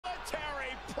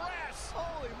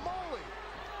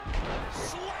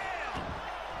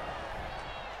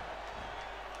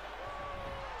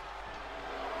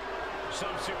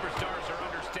Some superstars are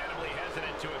understandably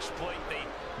hesitant to exploit the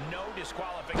no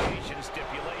disqualification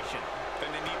stipulation. Then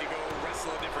they need to go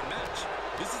wrestle a different match.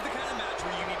 This is the kind of match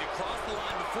where you need to cross the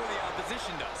line before the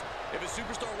opposition does. If a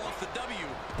superstar wants the W,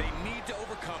 they need to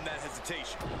overcome that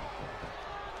hesitation.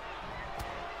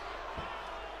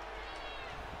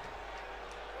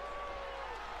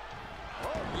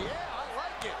 Oh, yeah, I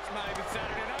like it. It's not even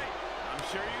Saturday night. I'm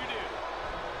sure you do.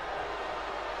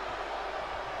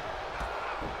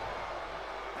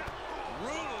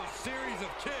 Brutal series of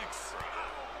kicks.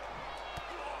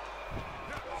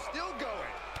 Still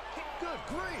going. Good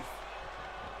grief.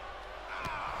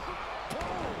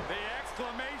 Boom! The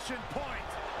exclamation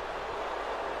point.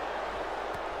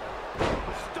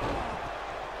 Stop!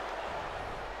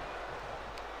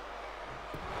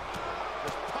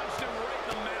 Just punched him right in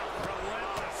the mouth.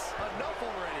 Relentless. Enough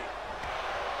already.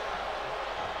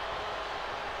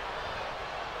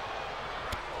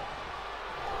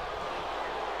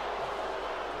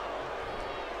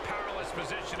 Powerless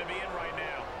position to be in right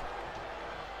now.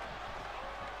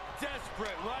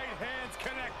 Desperate right hands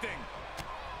connecting.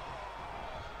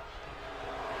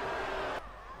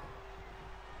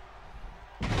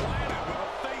 Landed with a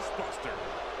face buster.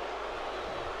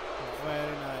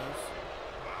 Very nice.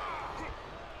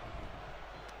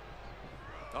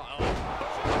 Uh-oh.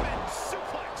 German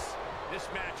suplex. This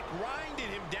match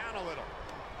grinded him down a little.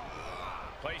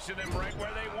 Placing them right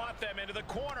where they want them, into the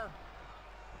corner.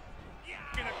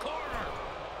 In a corner.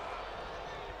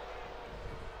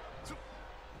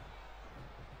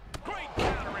 Great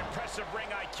counter, impressive ring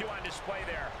IQ on display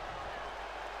there.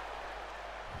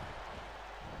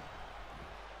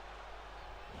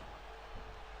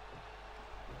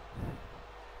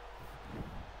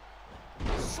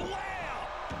 Slam!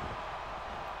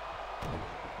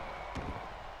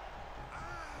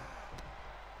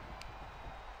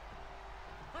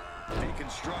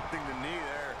 Deconstructing the knee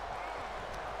there.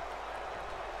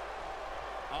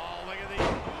 Oh, look at the knee.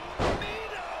 Oh,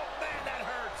 man, that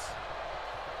hurts.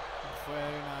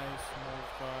 Very nice move,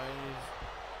 guys.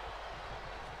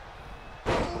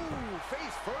 Ooh,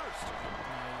 face first.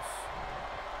 Nice.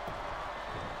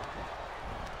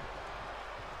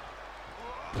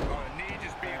 Oh, the knee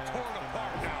just being torn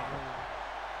apart now.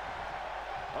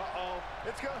 Uh-oh.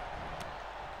 It's gonna...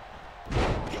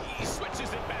 He switches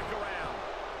it back around.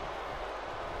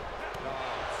 Oh,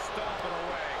 stomping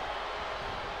away.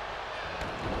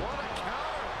 What a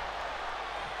counter.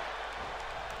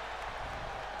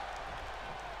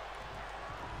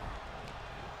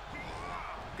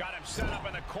 Got him set up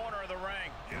in the corner of the ring.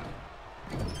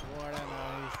 What a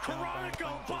nice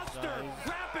Chronicle Buster,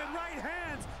 rapid right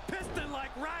hands, piston like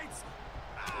rights.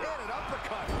 And an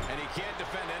uppercut. And he can't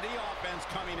defend any offense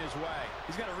coming his way.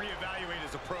 He's got to reevaluate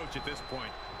his approach at this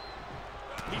point.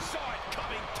 He saw it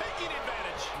coming, taking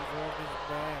advantage. He broke his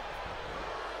back.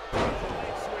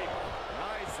 Leg sweep.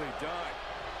 Nicely done.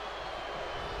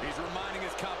 He's reminding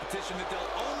his competition that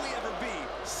they'll only ever be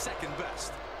second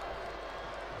best.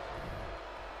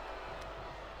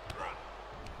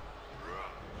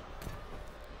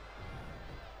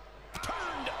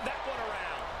 Turned that one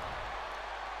around.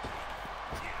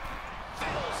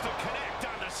 Fails to connect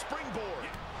on the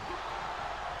springboard.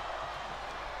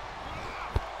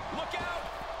 Look out.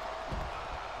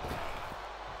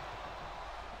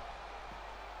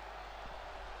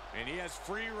 And he has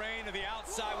free reign to the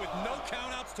outside with no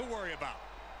countouts to worry about.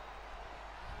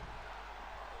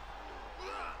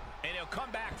 And he'll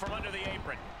come back from under the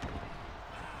apron.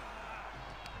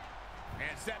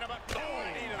 And set him up. Oh,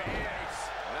 knee to the face.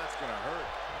 That's gonna hurt.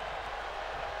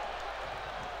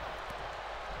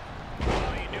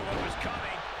 Oh, he knew what was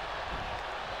coming.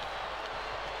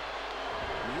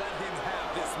 Let him have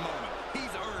this moment.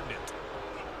 He's earned it.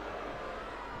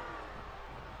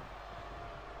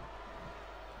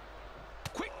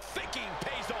 Quick thinking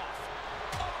pays off.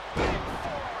 A big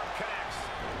forearm connects.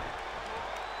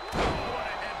 What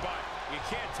a headbutt. You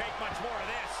can't take much more of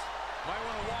this. Might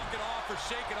want to walk it off or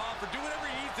shake it off or do whatever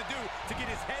he needs to do to get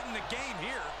his head in the game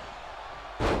here.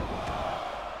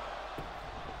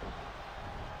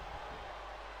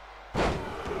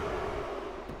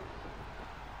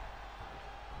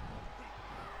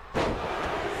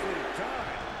 Nicely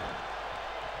done.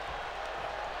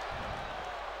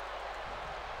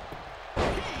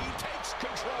 He takes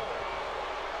control.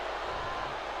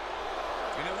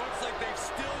 And it looks like they've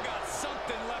still got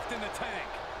something left in the tank.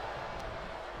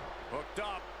 Hooked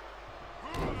up.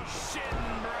 Shin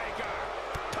breaker.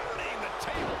 Turning the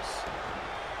tables.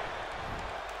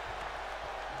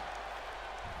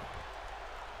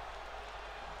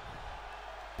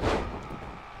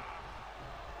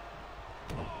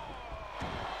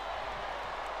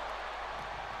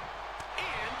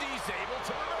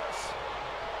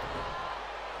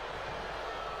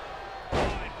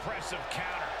 aggressive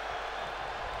counter.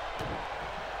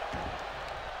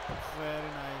 Very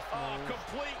nice Oh, move.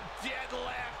 complete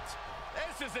deadlift.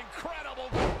 This is incredible.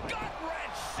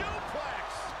 Gut-wrench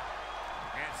suplex.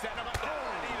 And set him up to the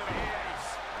knee to the face.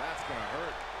 That's gonna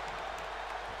hurt.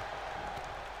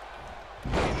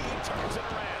 He turns it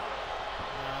around.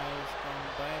 Nice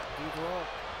comeback. Good work.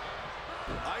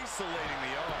 Isolating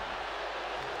the arm.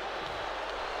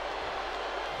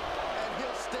 And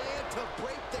he'll stand to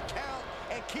break the count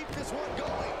and keep this one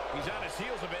going. He's on his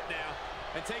heels a bit now.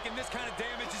 And taking this kind of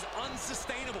damage is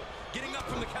unsustainable. Getting up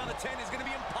from the count of 10 is going to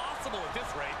be impossible at this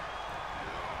rate.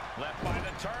 Left by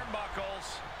the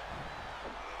turnbuckles.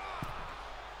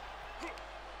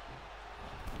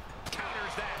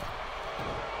 Counters that.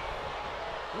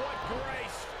 What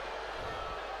grace.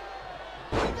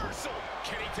 Reversal.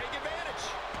 Can he take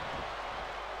advantage?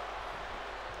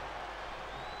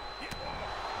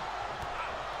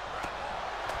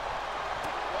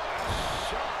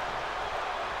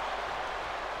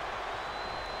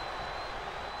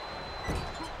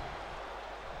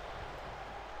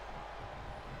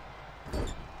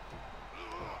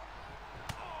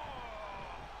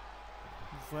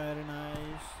 Very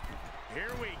nice.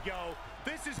 Here we go.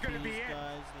 This is going to be Please, it.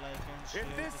 guys, like and share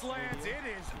If this lands, video.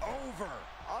 it is over.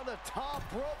 On the top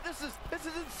rope. This is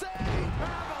insane.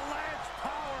 Avalanche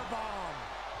powerbomb.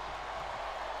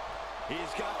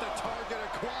 He's got the target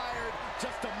acquired.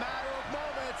 Just a matter of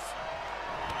moments.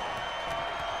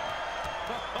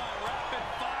 Rapid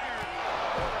fire.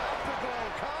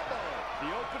 Afterglow combo.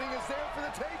 The opening is there for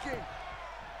the taking.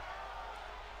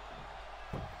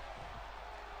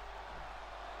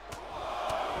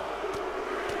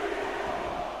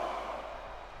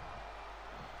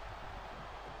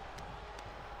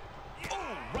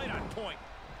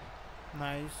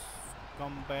 Nice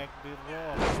comeback with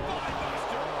Raw.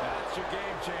 That's your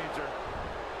game changer.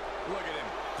 Look at him.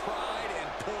 Pride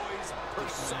and poise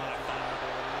personified.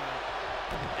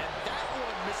 And that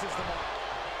one misses the mark.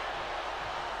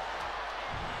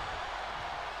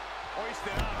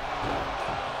 Hoisted up.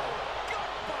 Oh,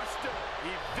 gutbuster.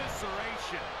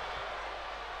 Evisceration.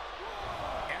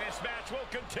 And this match will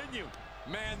continue.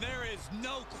 Man, there is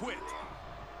no quit.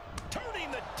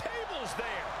 Turning the tables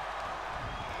there.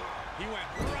 He went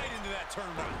right into that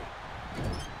turnbuckle.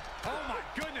 Oh my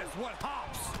goodness, what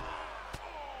hops.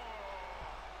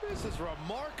 This is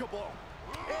remarkable.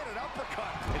 And an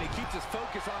uppercut. And he keeps his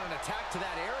focus on an attack to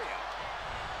that area.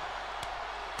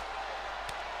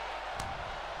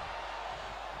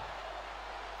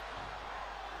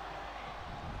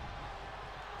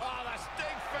 Oh, the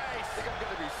stink face. I think I'm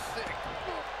going to be sick.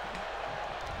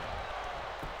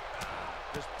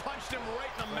 Just punched him right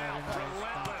in the mouth.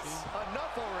 Relentless.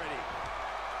 Enough already.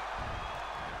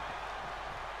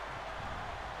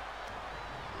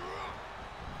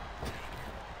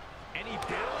 And he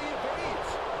barely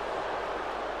evades.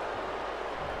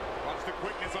 Watch the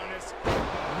quickness on this.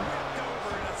 Whipped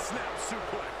over in a snap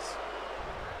suplex.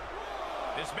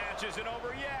 This match isn't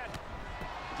over yet.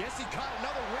 Guess he caught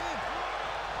another win.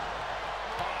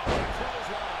 Oh,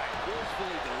 clothesline.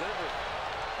 Forcefully delivered.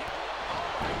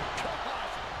 Oh, my God.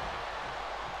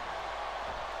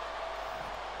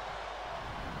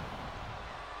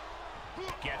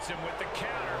 Gets him with the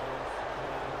counter.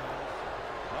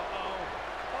 Uh-oh.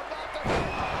 About to hit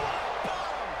rock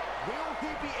bottom. Will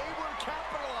he be able to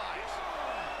capitalize?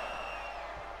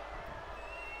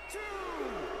 2,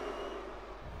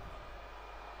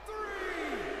 3.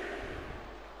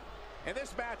 And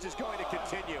this match is going to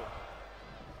continue.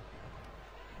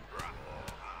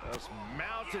 Just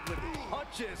mounted with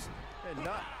punches and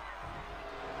not.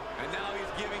 And now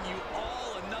he's giving you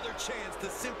all another chance to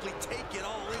simply take it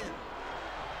all in.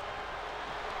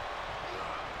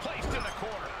 Placed in the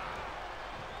corner.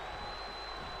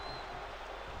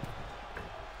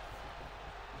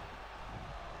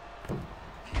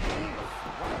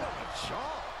 Right on the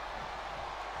jaw.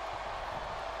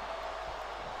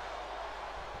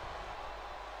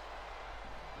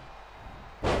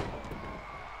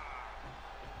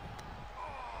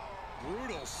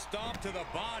 Brutal stomp to the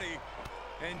body.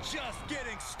 And just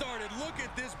getting started. Look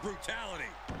at this brutality.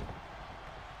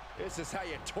 This is how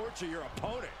you torture your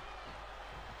opponent.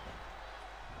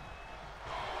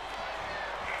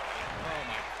 Oh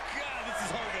my God, this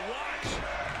is hard to watch.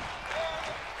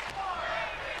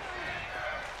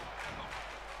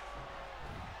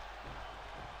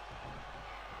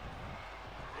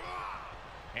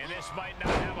 And this might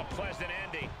not have a pleasant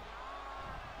ending.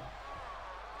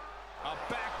 A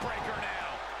backbreaker now.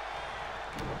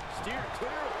 Steer clear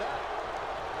of that.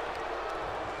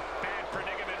 Bad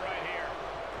predicament right here.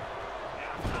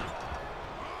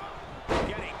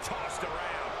 Getting tossed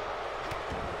around.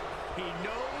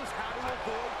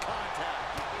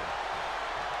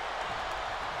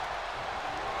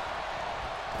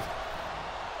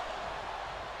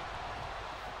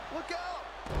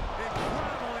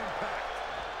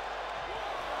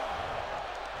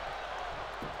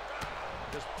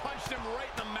 Just punched him right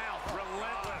in the mouth.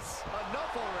 Relentless.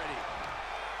 Enough already.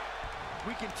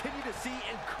 We continue to see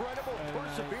incredible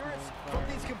perseverance from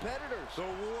these competitors. The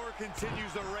war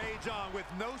continues to rage on with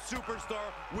no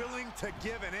superstar willing to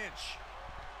give an inch.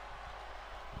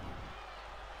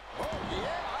 Oh, yeah,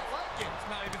 I like it. It's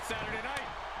not even Saturday night.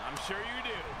 I'm sure you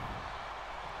do.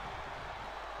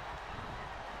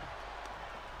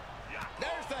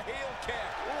 There's the heel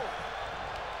kick. Ooh.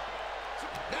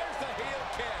 There's the heel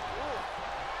kick. Ooh.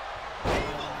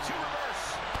 Able to reverse.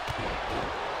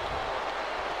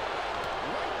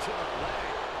 Right to the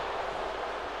leg.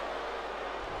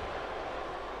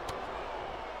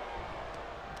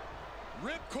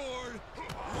 Ripcord.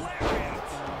 Lariat.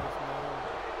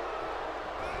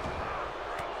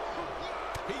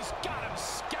 He's got him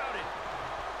scouted.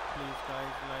 Please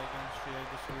guys, like and share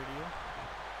this video.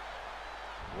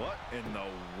 What in the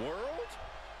world?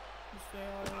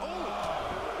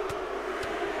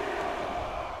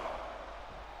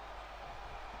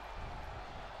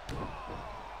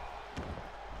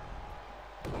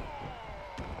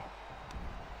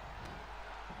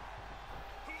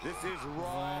 This is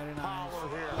raw Very nice. power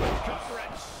here.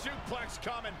 Coverage suplex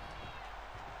coming.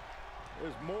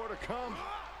 There's more to come.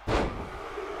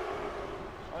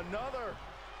 Another.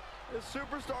 This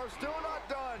superstar's still not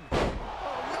done. Oh,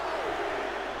 no.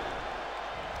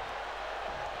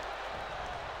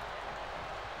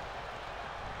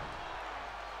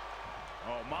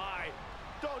 Oh, my.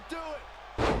 Don't do it.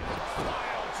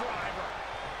 Pile driver.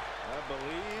 I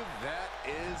believe that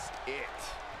is it.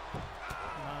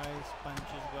 Nice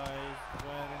punches, guys.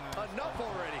 Very nice. Enough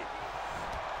punches. already.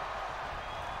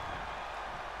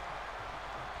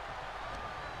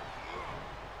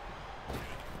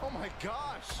 Oh my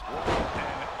gosh.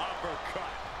 An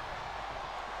uppercut.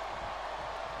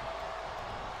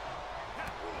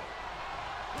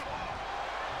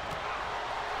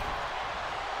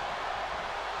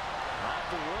 Off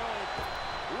the rope.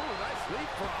 Ooh, nice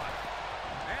leapfrog.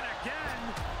 And again.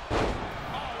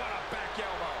 Oh, what a back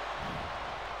elbow.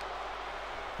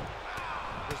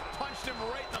 Just punched him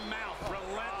right in the mouth.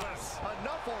 Relentless.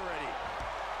 Enough already.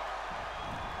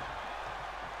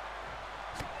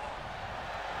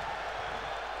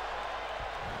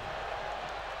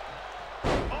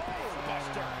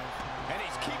 Buster. And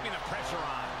he's keeping the pressure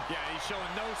on. Yeah, he's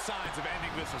showing no signs of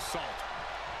ending this assault.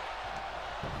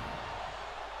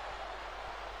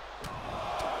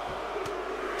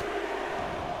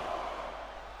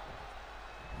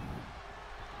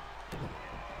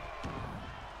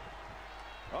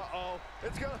 Uh-oh.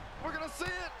 We're gonna see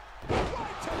it.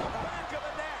 Right to the back of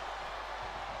the neck.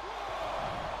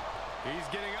 He's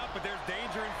getting up, but there's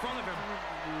danger in front of him.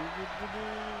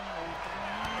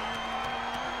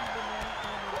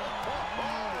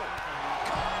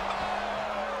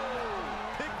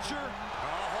 Picture.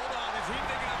 Hold on. Is he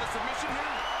thinking of a submission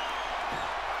here?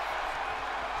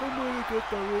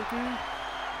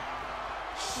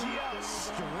 Just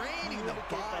straining the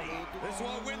body. This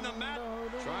won't win the match.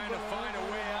 Trying to find a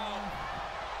way out.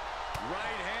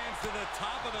 Right hands to the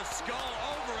top of the skull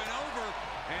over and over.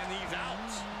 And he's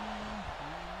out.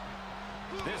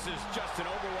 This is just an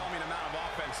overwhelming amount of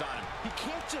offense on him. He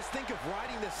can't just think of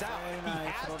riding this out. Very He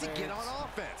nice, has to get Rodriguez. on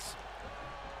offense.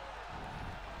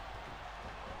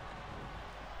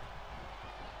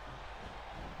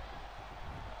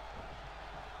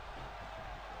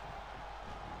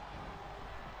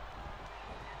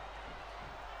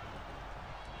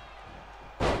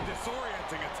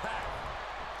 Disorienting attack.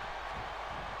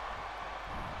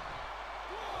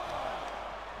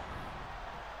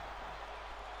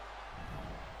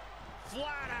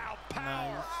 Flat out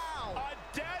power. Nice.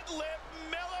 A deadlift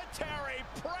military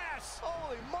press.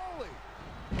 Holy moly.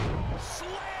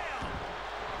 Slam.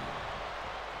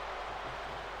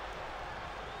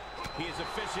 He is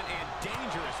efficient and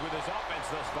dangerous with his offense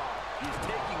thus far. He's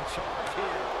taking charge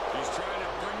here. He's trying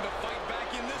to bring the fight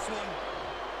back in this one.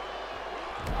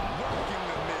 Working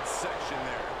the midsection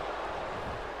there.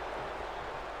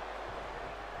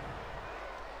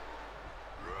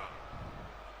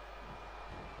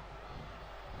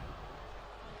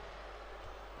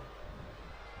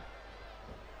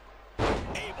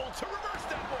 Able to reverse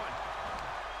that one.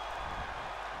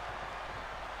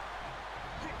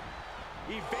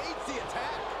 Evades the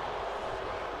attack.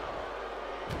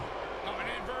 Oh, an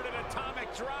inverted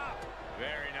atomic drop.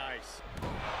 Very nice.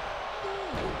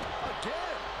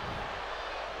 Again.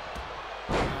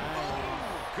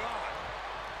 God.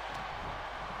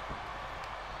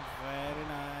 Very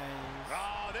nice.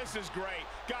 Oh, this is great.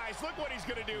 Guys, look what he's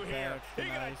going to do here. That's He's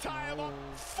going nice to tie him up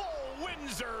move. full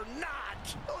Windsor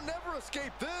knot. He'll never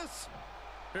escape this.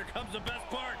 Here comes the best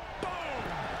part. Boom!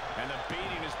 And the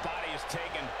beating his body is taking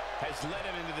It's led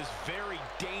him into this very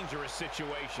dangerous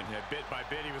situation. Yeah, bit by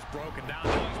bit, he was broken down.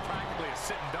 Now he's practically a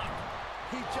sitting duck.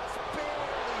 He just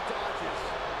barely dodges.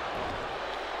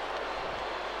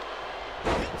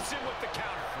 Hits him with the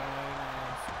counter.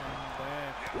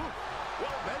 Ooh,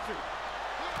 well measured.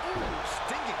 Ooh,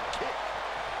 stinging kick.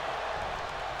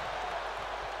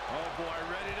 Oh boy,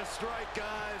 ready to strike,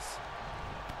 guys.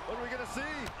 What are we gonna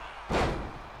see?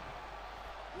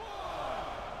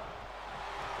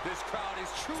 This crowd is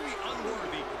truly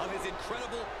unworthy of his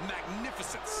incredible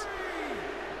magnificence.